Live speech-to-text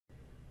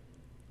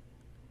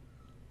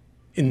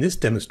In this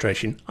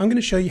demonstration, I'm going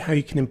to show you how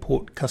you can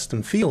import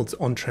custom fields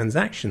on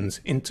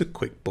transactions into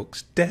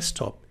QuickBooks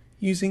Desktop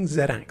using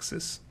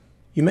Z-axis.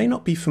 You may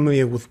not be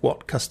familiar with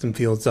what custom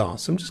fields are,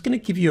 so I'm just going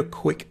to give you a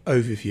quick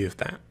overview of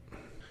that.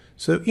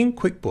 So in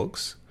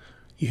QuickBooks,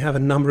 you have a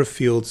number of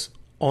fields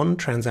on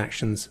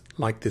transactions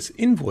like this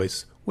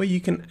invoice where you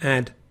can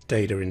add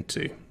data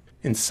into.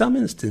 In some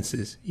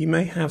instances, you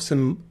may have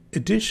some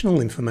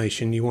additional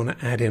information you want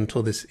to add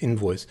into this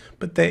invoice,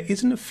 but there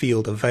isn't a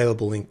field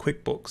available in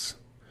QuickBooks.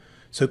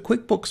 So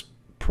QuickBooks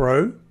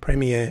Pro,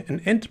 Premier,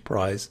 and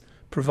Enterprise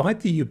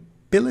provide the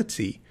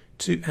ability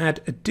to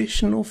add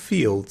additional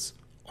fields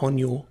on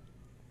your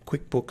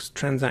QuickBooks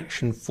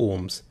transaction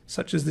forms,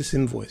 such as this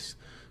invoice.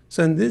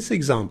 So in this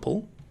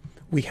example,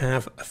 we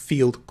have a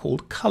field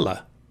called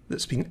color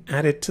that's been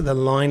added to the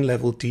line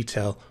level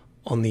detail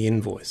on the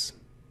invoice.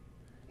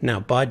 Now,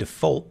 by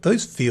default,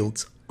 those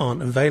fields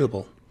aren't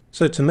available.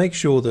 So to make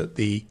sure that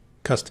the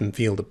custom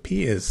field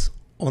appears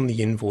on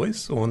the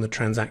invoice or on the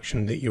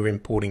transaction that you're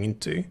importing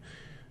into,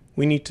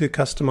 we need to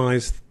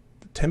customize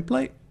the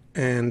template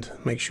and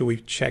make sure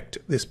we've checked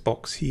this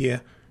box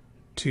here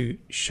to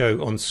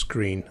show on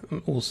screen,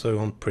 and also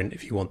on print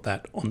if you want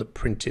that on the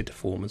printed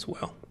form as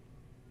well.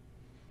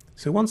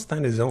 So once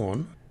that is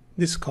on,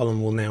 this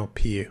column will now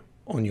appear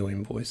on your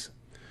invoice.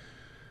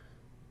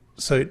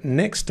 So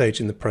next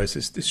stage in the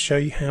process is to show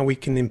you how we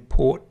can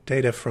import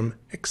data from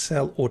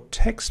Excel or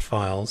text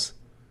files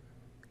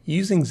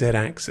using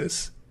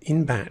Z-axis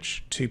in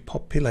batch to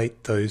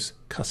populate those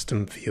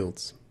custom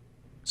fields.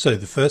 So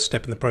the first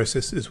step in the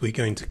process is we're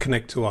going to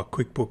connect to our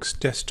QuickBooks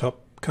Desktop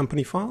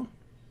company file.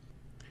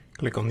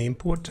 Click on the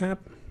Import tab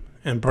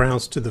and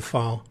browse to the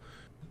file.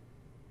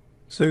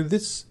 So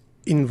this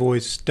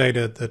invoice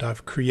data that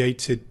I've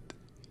created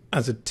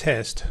as a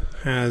test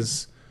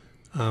has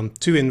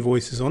two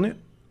invoices on it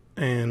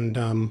and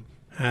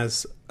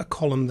has a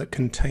column that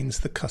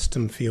contains the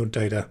custom field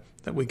data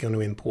that we're going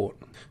to import.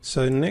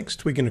 So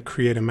next we're going to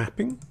create a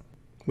mapping.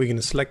 We're going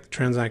to select the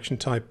transaction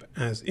type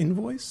as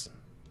invoice,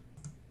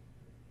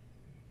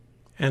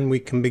 and we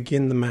can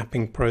begin the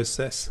mapping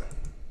process.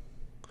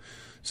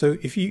 So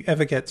if you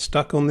ever get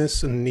stuck on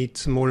this and need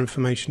some more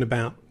information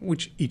about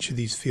which each of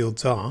these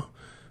fields are,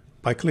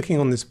 by clicking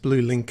on this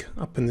blue link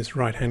up in this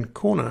right hand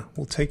corner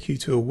will take you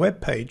to a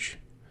web page,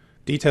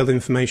 detailed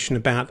information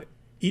about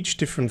each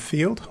different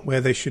field,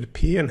 where they should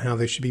appear and how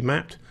they should be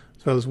mapped,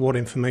 as well as what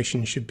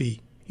information should be.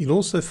 You'll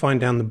also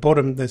find down the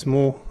bottom there's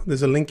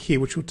a link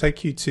here which will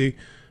take you to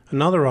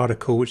another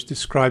article which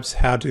describes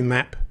how to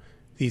map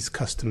these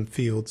custom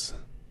fields.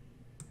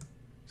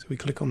 So we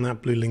click on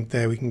that blue link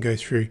there, we can go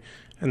through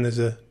and there's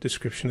a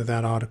description of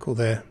that article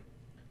there.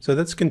 So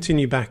let's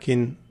continue back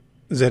in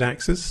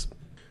Z-axis.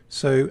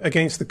 So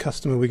against the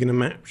customer we're going to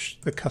match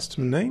the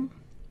customer name,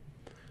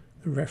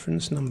 the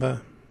reference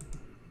number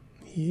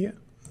here,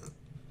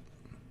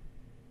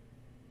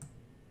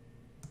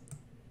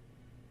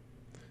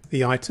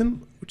 the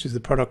item, which is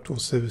the product or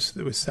service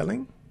that we're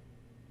selling,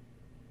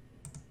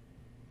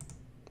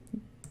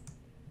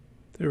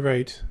 the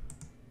rate,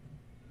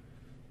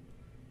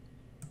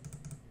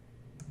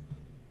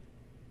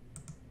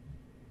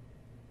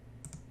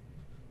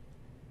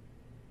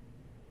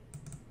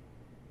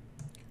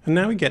 and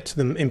now we get to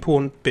the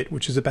important bit,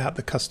 which is about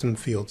the custom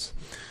fields.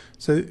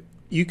 So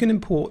you can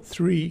import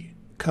 3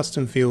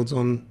 custom fields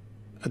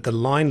at the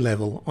line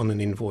level on an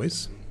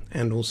invoice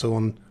and also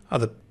on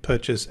other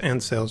purchase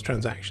and sales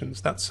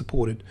transactions. That's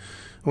supported.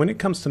 When it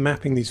comes to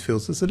mapping these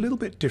fields, it's a little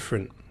bit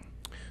different.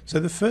 So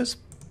the first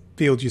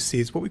field you see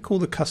is what we call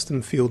the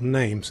custom field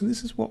name. So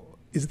this is what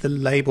is the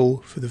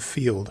label for the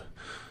field.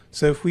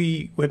 So if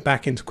we went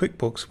back into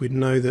QuickBooks, we'd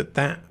know that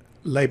that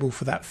label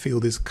for that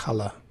field is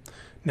color.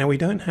 Now we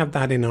don't have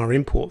that in our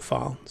import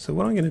file. So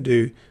what I'm going to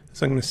do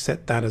is I'm going to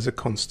set that as a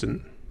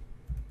constant.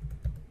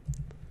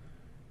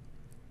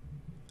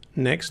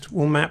 Next,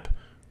 we'll map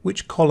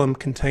which column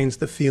contains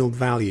the field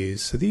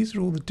values. So these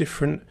are all the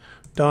different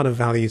data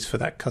values for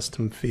that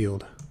custom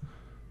field.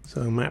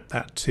 So I'll map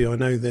that to, I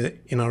know that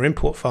in our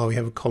import file we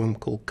have a column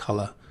called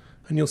color,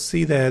 and you'll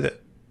see there that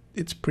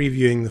it's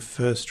previewing the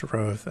first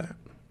row of that.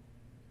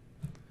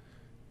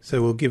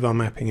 So we'll give our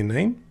mapping a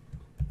name.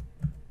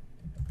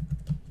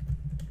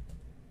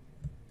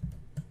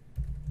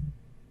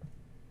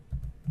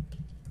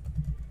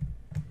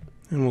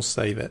 And we'll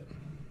save it.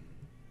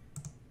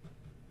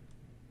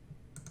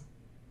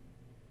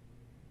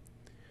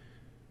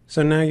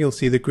 So now you'll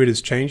see the grid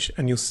has changed,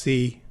 and you'll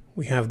see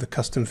we have the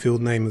custom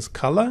field name as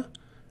color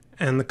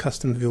and the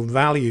custom field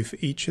value for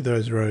each of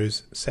those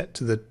rows set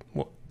to the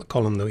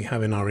column that we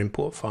have in our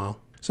import file.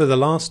 So the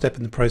last step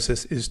in the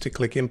process is to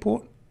click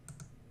import,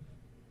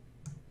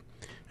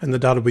 and the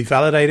data will be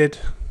validated,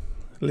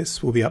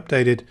 lists will be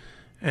updated,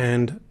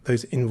 and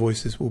those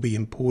invoices will be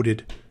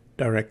imported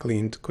directly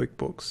into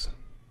QuickBooks.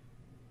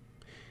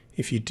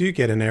 If you do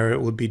get an error,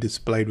 it will be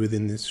displayed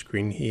within this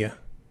screen here.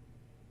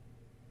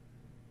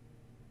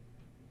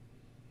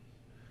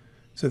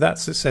 So that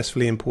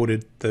successfully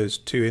imported those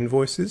 2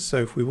 invoices. So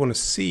if we want to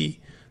see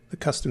the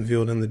custom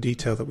field and the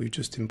detail that we've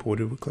just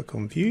imported, we'll click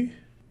on View,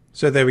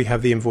 So there we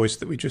have the invoice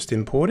that we just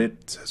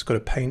imported. So it's got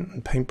a paint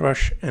and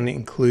paintbrush, and it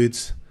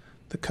includes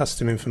the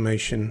custom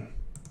information,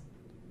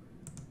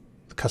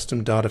 the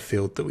custom data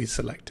field that we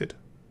selected.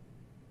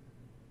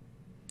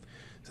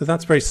 So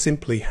that's very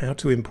simply how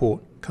to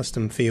import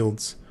custom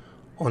fields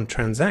on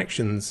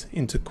transactions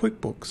into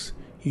QuickBooks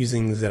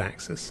using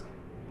Z-axis.